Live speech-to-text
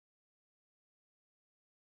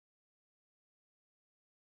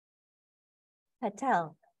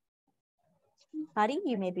Patel. Pari,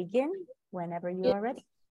 you may begin whenever you are ready.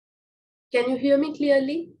 Can you hear me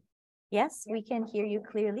clearly? Yes, we can hear you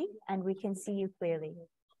clearly and we can see you clearly.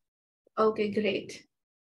 Okay, great.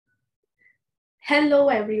 Hello,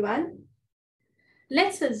 everyone.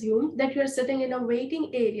 Let's assume that you're sitting in a waiting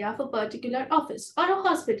area of a particular office or a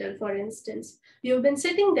hospital, for instance. You've been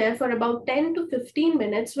sitting there for about 10 to 15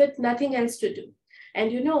 minutes with nothing else to do. And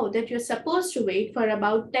you know that you're supposed to wait for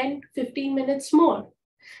about 10 to 15 minutes more.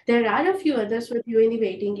 There are a few others with you in the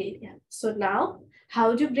waiting area. So now,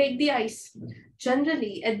 how do you break the ice?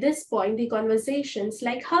 Generally, at this point, the conversations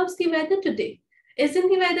like, how's the weather today? Isn't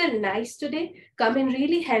the weather nice today? Come in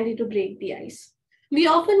really handy to break the ice. We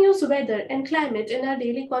often use weather and climate in our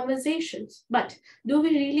daily conversations, but do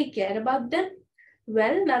we really care about them?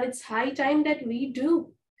 Well, now it's high time that we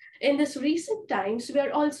do. In this recent times, we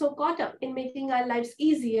are also caught up in making our lives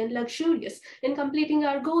easy and luxurious, in completing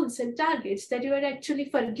our goals and targets, that you are actually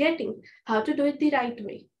forgetting how to do it the right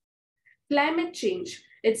way. Climate change.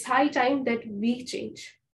 It's high time that we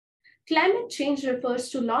change. Climate change refers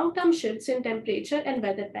to long-term shifts in temperature and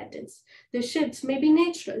weather patterns. The shifts may be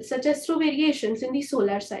natural, such as through variations in the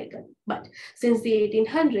solar cycle. But since the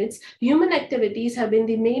 1800s, human activities have been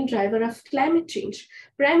the main driver of climate change,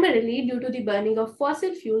 primarily due to the burning of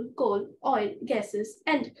fossil fuel, coal, oil, gases,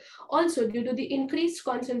 and also due to the increased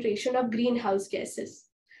concentration of greenhouse gases.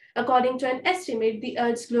 According to an estimate, the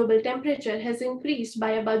Earth's global temperature has increased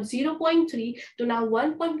by about 0.3 to now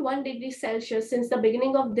 1.1 degrees Celsius since the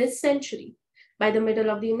beginning of this century. By the middle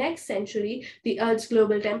of the next century, the Earth's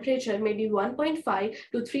global temperature may be 1.5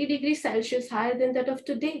 to 3 degrees Celsius higher than that of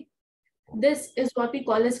today. This is what we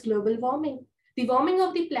call as global warming. The warming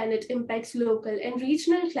of the planet impacts local and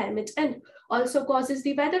regional climate and also causes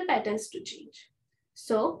the weather patterns to change.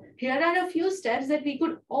 So here are a few steps that we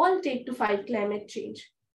could all take to fight climate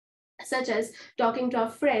change, such as talking to our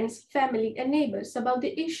friends, family, and neighbors about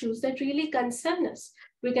the issues that really concern us.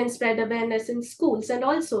 We can spread awareness in schools and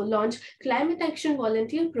also launch climate action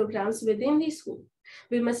volunteer programs within the school.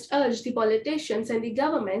 We must urge the politicians and the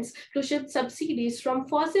governments to shift subsidies from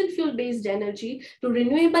fossil fuel-based energy to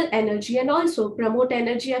renewable energy and also promote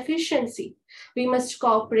energy efficiency. We must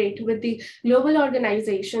cooperate with the global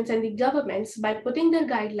organizations and the governments by putting their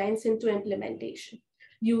guidelines into implementation.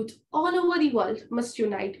 Youth all over the world must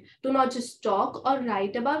unite to not just talk or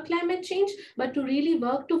write about climate change, but to really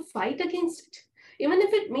work to fight against it, even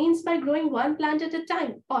if it means by growing one plant at a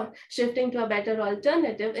time or shifting to a better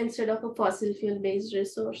alternative instead of a fossil fuel-based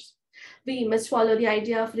resource. We must follow the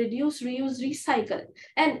idea of reduce, reuse, recycle,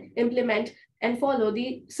 and implement and follow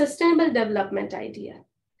the sustainable development idea.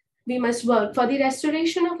 We must work for the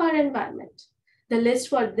restoration of our environment. The list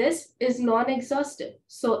for this is non-exhaustive,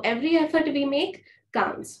 so every effort we make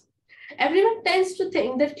counts. Everyone tends to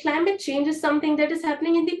think that climate change is something that is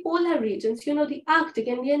happening in the polar regions, the Arctic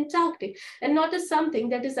and the Antarctic, and not as something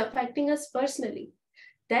that is affecting us personally.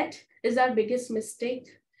 That is our biggest mistake.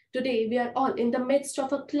 Today, we are all in the midst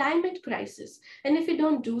of a climate crisis, and if we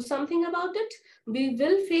don't do something about it, we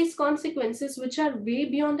will face consequences which are way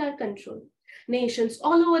beyond our control. Nations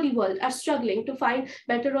all over the world are struggling to find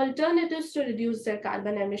better alternatives to reduce their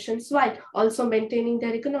carbon emissions while also maintaining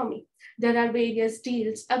their economy. There are various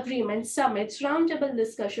deals, agreements, summits, roundtable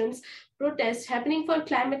discussions, protests happening for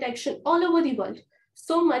climate action all over the world,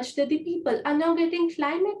 so much that the people are now getting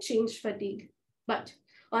climate change fatigue. But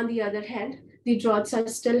on the other hand, the droughts are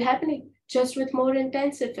still happening, just with more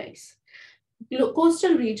intense effects.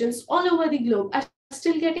 Coastal regions all over the globe are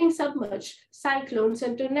still getting submerged. Cyclones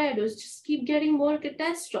and tornadoes just keep getting more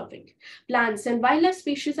catastrophic. Plants and wildlife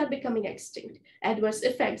species are becoming extinct. Adverse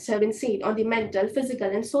effects have been seen on the mental, physical,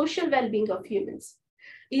 and social well-being of humans.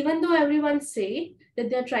 Even though everyone say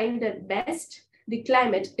that they're trying their best, the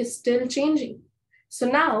climate is still changing. So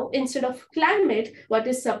now, instead of climate, what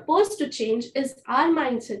is supposed to change is our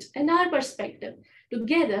mindset and our perspective.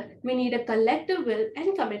 Together, we need a collective will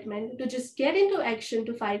and commitment to just get into action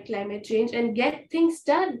to fight climate change and get things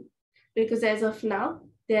done. Because as of now,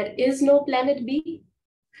 there is no planet B.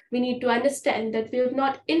 We need to understand that we have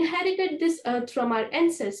not inherited this earth from our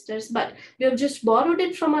ancestors, but we have just borrowed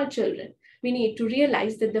it from our children. We need to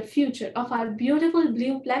realize that the future of our beautiful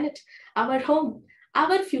blue planet, our home,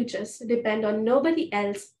 our futures depend on nobody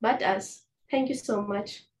else but us. Thank you so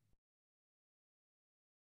much.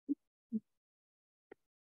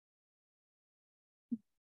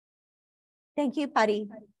 Thank you, Pari.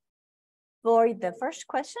 For the first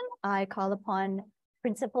question, I call upon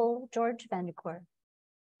Principal George Vanderkuur.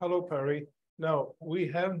 Hello, Pari. Now, we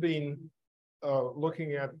have been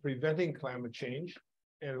looking at preventing climate change,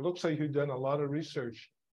 and it looks like you've done a lot of research,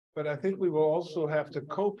 but I think we will also have to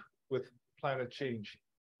cope with planet change.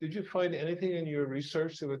 Did you find anything in your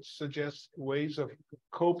research that would suggest ways of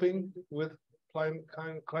coping with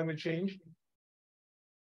climate change?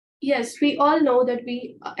 Yes, we all know that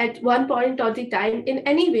we, at one point or the time, in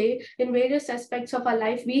any way, in various aspects of our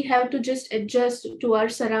life, we have to just adjust to our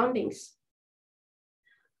surroundings.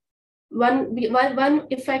 One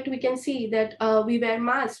effect we can see that we wear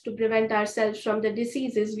masks to prevent ourselves from the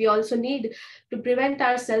diseases. We also need to prevent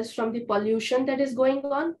ourselves from the pollution that is going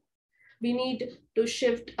on. We need to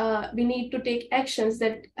shift, we need to take actions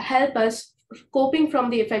that help us coping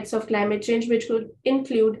from the effects of climate change, which could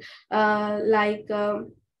include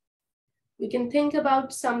we can think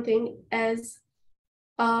about something as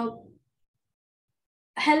a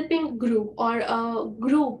helping group or a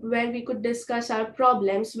group where we could discuss our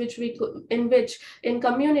problems, in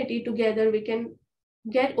community together we can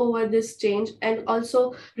get over this change and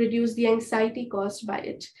also reduce the anxiety caused by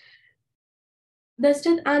it. Does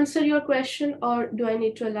that answer your question, or do I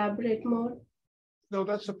need to elaborate more? No,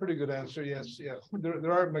 that's a pretty good answer. Yes, yes.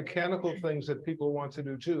 There are mechanical things that people want to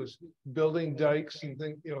do too, is building dikes and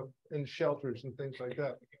things, and shelters and things like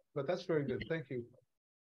that. But that's very good. Thank you.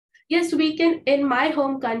 Yes, we can. In my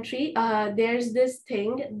home country, there's this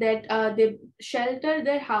thing that they shelter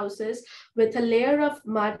their houses with a layer of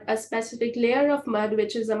mud, a specific layer of mud,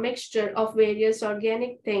 which is a mixture of various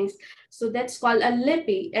organic things. So that's called a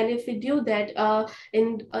lippy. And if we do that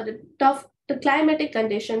in the climatic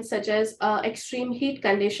conditions, such as extreme heat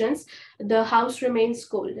conditions, the house remains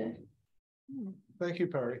colder. Thank you,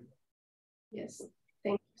 Pari. Yes,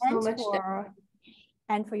 thank you so much.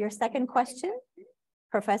 And for your second question,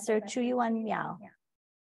 Professor Chiyuan Miao.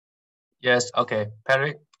 Yes, okay,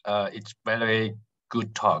 Pari, it's very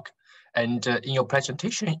good talk. And in your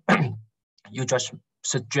presentation, you just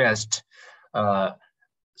suggest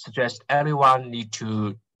everyone need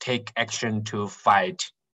to take action to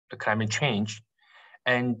fight the climate change.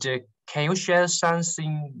 And can you share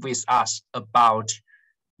something with us about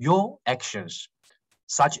your actions,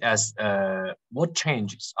 such as what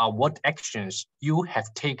changes or what actions you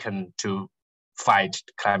have taken to fight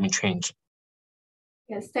climate change?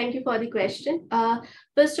 Yes, thank you for the question.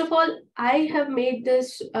 First of all, I have made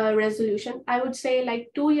this resolution. I would say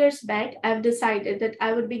like 2 years back, I've decided that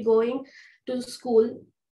I would be going to school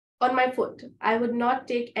on my foot. I would not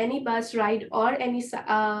take any bus ride or any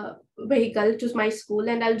vehicle to my school,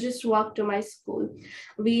 and I'll just walk to my school.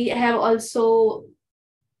 We have also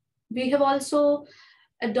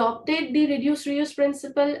adopted the reduce reuse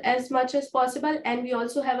principle as much as possible, and we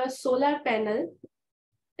also have a solar panel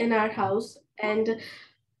in our house. And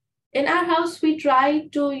in our house, we try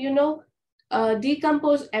to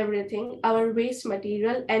decompose everything, our waste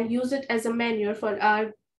material, and use it as a manure for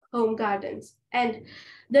our home gardens. And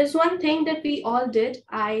there's one thing that we all did.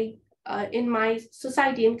 In my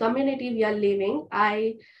society and community we are living,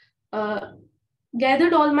 I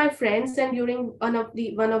gathered all my friends, and during one of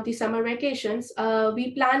the summer vacations,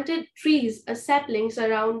 we planted trees, saplings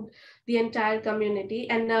around the entire community,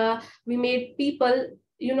 and we made people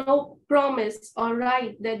promise or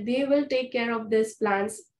write that they will take care of these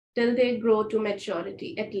plants till they grow to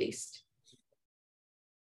maturity at least.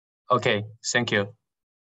 Okay, thank you.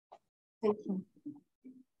 Thank you.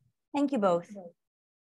 Thank you both.